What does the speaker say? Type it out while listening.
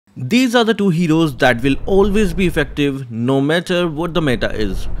These are the two heroes that will always be effective no matter what the meta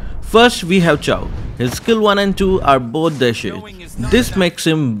is. First we have Chao. His skill 1 and 2 are both dashes. This makes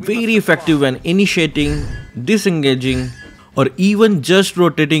him very effective when initiating, disengaging, or even just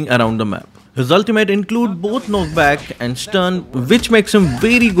rotating around the map. His ultimate include both knockback and stun, which makes him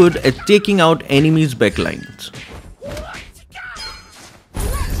very good at taking out enemies' backlines.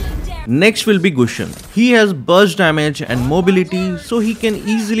 Next will be Gushan. He has burst damage and mobility, so he can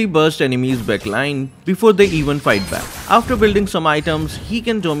easily burst enemies' backline before they even fight back. After building some items, he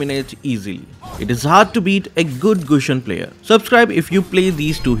can dominate easily. It is hard to beat a good Gushan player. Subscribe if you play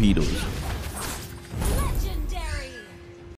these two heroes.